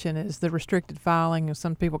to mention is the restricted filing, and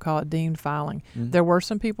some people call it deemed filing. Mm-hmm. There were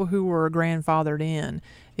some people who were grandfathered in.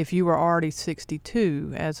 If you were already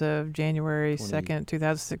 62 as of January 2nd,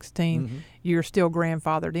 2016, you're still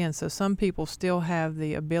grandfathered in. So some people still have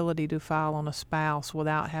the ability to file on a spouse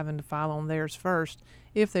without having to file on theirs first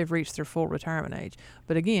if they've reached their full retirement age.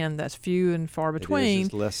 But again, that's few and far between.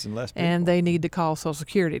 It's less and less people. And they need to call Social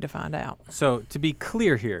Security to find out. So to be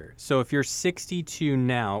clear here, so if you're 62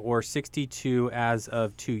 now or 62 as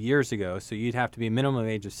of 2 years ago, so you'd have to be a minimum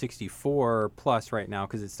age of 64 plus right now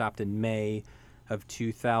because it stopped in May of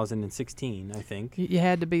 2016, I think. You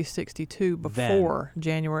had to be 62 before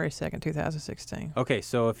January 2nd, 2016. Okay,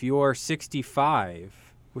 so if you're 65,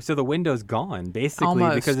 so the window's gone basically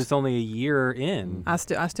Almost. because it's only a year in. I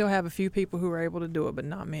still have a few people who are able to do it, but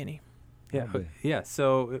not many. Yeah.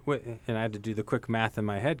 So, and I had to do the quick math in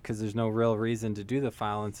my head because there's no real reason to do the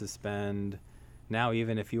file and suspend now,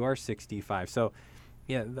 even if you are 65. So,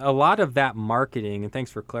 yeah, a lot of that marketing, and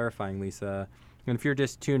thanks for clarifying, Lisa. And if you're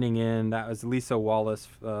just tuning in, that was Lisa Wallace,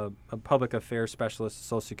 a public affairs specialist at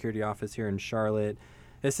Social Security office here in Charlotte.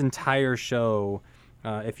 This entire show,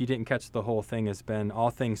 if you didn't catch the whole thing, has been all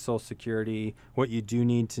things Social Security, what you do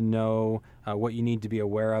need to know, what you need to be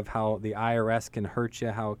aware of, how the IRS can hurt you,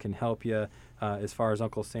 how it can help you, as far as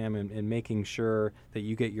Uncle Sam, and making sure that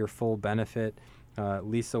you get your full benefit.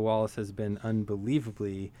 Lisa Wallace has been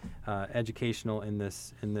unbelievably educational in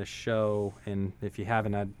this show, and if you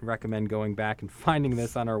haven't, I'd recommend going back and finding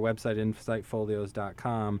this on our website,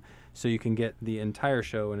 insightfolios.com, so you can get the entire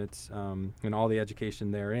show and its and all the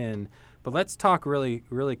education therein. But let's talk really,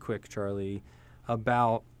 really quick, Charlie,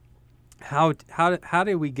 about how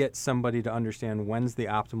do we get somebody to understand when's the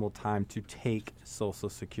optimal time to take Social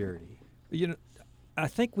Security? You know, I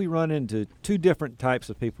think we run into two different types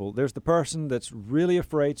of people. There's the person that's really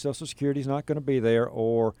afraid Social Security is not going to be there,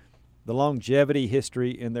 or the longevity history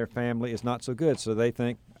in their family is not so good, so they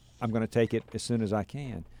think, I'm going to take it as soon as I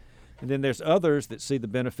can. And then there's others that see the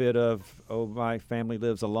benefit of, oh, my family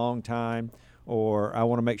lives a long time, or I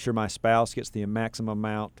want to make sure my spouse gets the maximum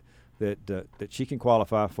amount that she can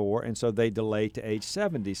qualify for, and so they delay to age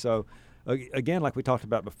 70. So, again, like we talked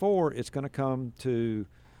about before, it's going to come to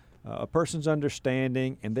a person's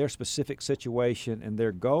understanding and their specific situation and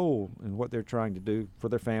their goal and what they're trying to do for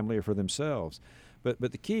their family or for themselves. But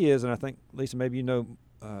the key is, and I think, Lisa, maybe you know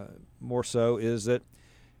more so, is that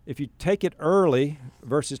if you take it early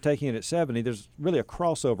versus taking it at 70, there's really a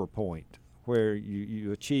crossover point where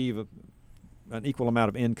you achieve an equal amount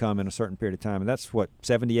of income in a certain period of time, and that's what,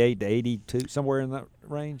 78 to 82, somewhere in that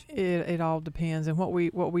range. It all depends, and what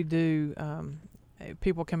we do.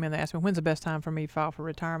 People come in and ask me, when's the best time for me to file for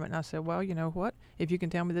retirement? And I said, well, you know what? If you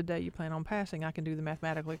can tell me the day you plan on passing, I can do the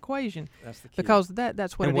mathematical equation. That's the key. Because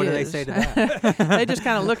that's what and it what is. Do they say to that? They just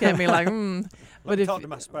kind of look at me like, Let me talk to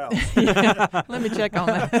my spouse. Yeah, let me check on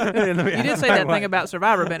that. You did say that thing about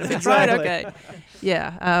survivor benefits, right? Okay.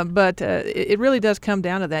 Yeah, but it really does come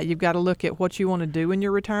down to that. You've got to look at what you want to do in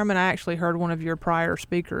your retirement. I actually heard one of your prior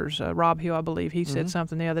speakers, Rob Hill, I believe, he said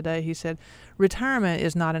something the other day. He said, retirement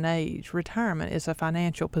is not an age. Retirement is a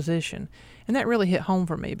financial position. And that really hit home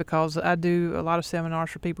for me because I do a lot of seminars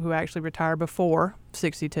for people who actually retire before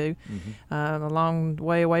 62, a long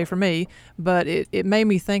way away from me. But it made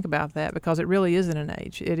me think about that because it really isn't an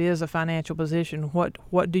age. It is a financial position.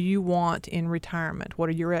 What do you want in retirement? What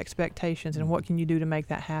are your expectations, and what can you do to make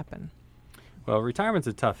that happen? Well, retirement's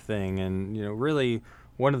a tough thing, and really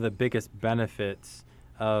one of the biggest benefits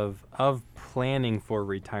of planning for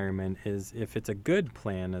retirement is if it's a good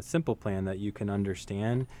plan, a simple plan that you can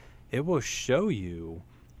understand, it will show you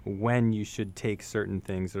when you should take certain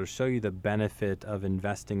things. It'll show you the benefit of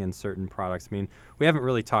investing in certain products. I mean, we haven't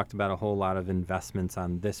really talked about a whole lot of investments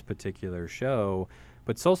on this particular show,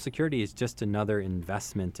 but Social Security is just another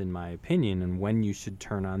investment, in my opinion, and when you should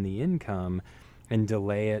turn on the income and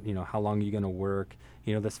delay it, how long you're going to work.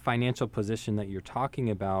 This financial position that you're talking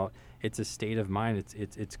about, it's a state of mind.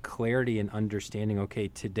 It's clarity and understanding, okay,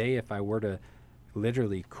 today if I were to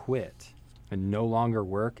literally quit and no longer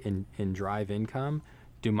work and drive income,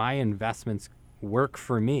 do my investments work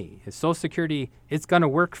for me? Is Social Security, it's going to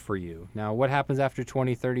work for you. Now, what happens after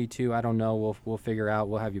 2032, I don't know. We'll figure out.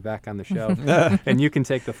 We'll have you back on the show, and you can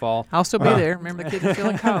take the fall. I'll still be there. Remember, the kids are still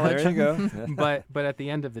in college. There you go. But at the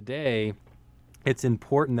end of the day, it's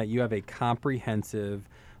important that you have a comprehensive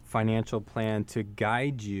financial plan to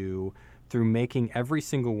guide you through making every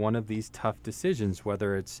single one of these tough decisions,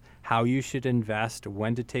 whether it's how you should invest,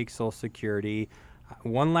 when to take Social Security.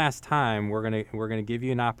 One last time, we're gonna give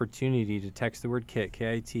you an opportunity to text the word KIT,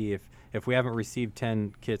 K-I-T, If we haven't received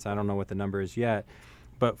 10 kits, I don't know what the number is yet.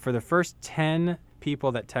 But for the first 10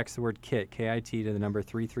 people that text the word KIT, K-I-T, to the number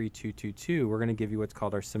 33222, we're going to give you what's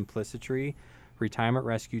called our Simplicity Retirement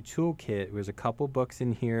Rescue Toolkit. There's a couple books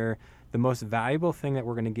in here. The most valuable thing that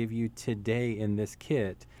we're going to give you today in this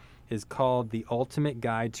kit is called The Ultimate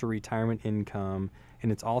Guide to Retirement Income,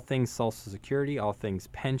 and it's all things Social Security, all things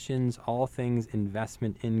pensions, all things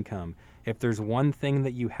investment income. If there's one thing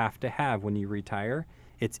that you have to have when you retire,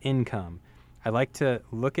 it's income. I like to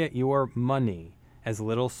look at your money as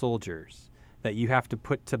little soldiers that you have to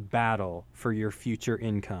put to battle for your future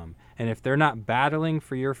income. And if they're not battling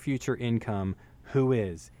for your future income, who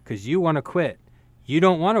is? Because you want to quit. You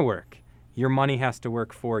don't want to work. Your money has to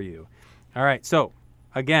work for you. All right, so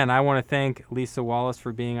again, I want to thank Lisa Wallace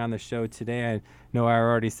for being on the show today. I know I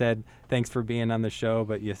already said thanks for being on the show,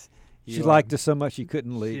 but yes, she liked us so much she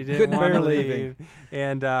couldn't leave. She couldn't bear leaving.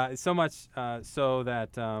 And so much so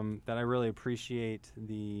that that I really appreciate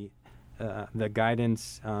the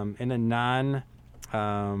guidance in a non.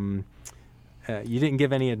 You didn't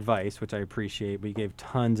give any advice, which I appreciate, but you gave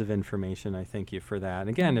tons of information. I thank you for that. And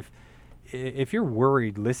again, if you're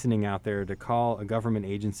worried listening out there to call a government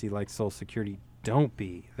agency like Social Security, don't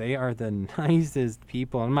be. They are the nicest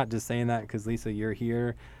people. I'm not just saying that because, Lisa, you're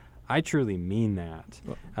here. I truly mean that.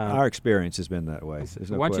 Well, our experience has been that way.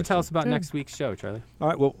 No why don't you tell us about next week's show, Charlie? All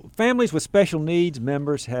right. Well, families with special needs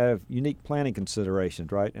members have unique planning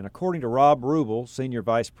considerations, right? And according to Rob Rubel, Senior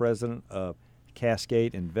Vice President of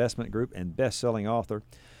Cascade Investment Group and best-selling author,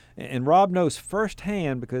 and Rob knows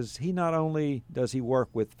firsthand because he not only does he work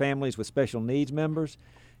with families with special needs members,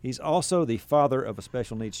 he's also the father of a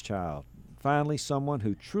special needs child. Finally, someone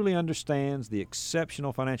who truly understands the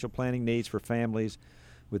exceptional financial planning needs for families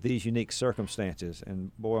with these unique circumstances.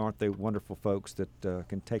 And boy, aren't they wonderful folks that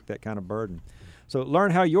can take that kind of burden. So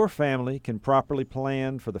learn how your family can properly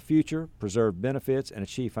plan for the future, preserve benefits, and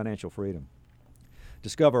achieve financial freedom.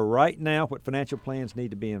 Discover right now what financial plans need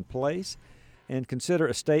to be in place, and consider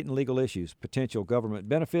estate and legal issues, potential government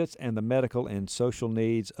benefits, and the medical and social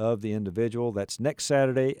needs of the individual. That's next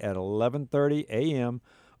Saturday at 11:30 a.m.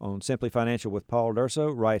 on Simply Financial with Paul D'Urso,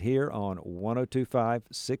 right here on 102.5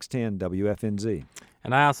 610 WFNZ.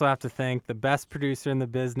 And I also have to thank the best producer in the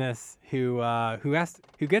business who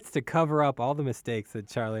gets to cover up all the mistakes that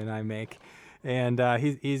Charlie and I make. And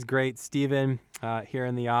he's great, Steven, here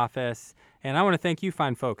in the office. And I want to thank you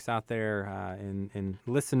fine folks out there in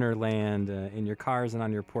listener land, in your cars and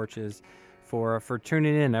on your porches for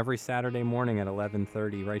tuning in every Saturday morning at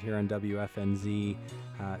 11:30 right here on WFNZ.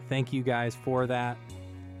 Thank you guys for that.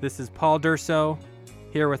 This is Paul D'Urso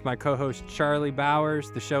here with my co-host Charlie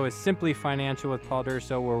Bowers. The show is Simply Financial with Paul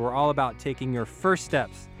D'Urso, where we're all about taking your first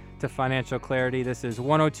steps to financial clarity. This is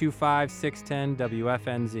 102.5 610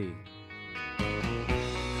 WFNZ.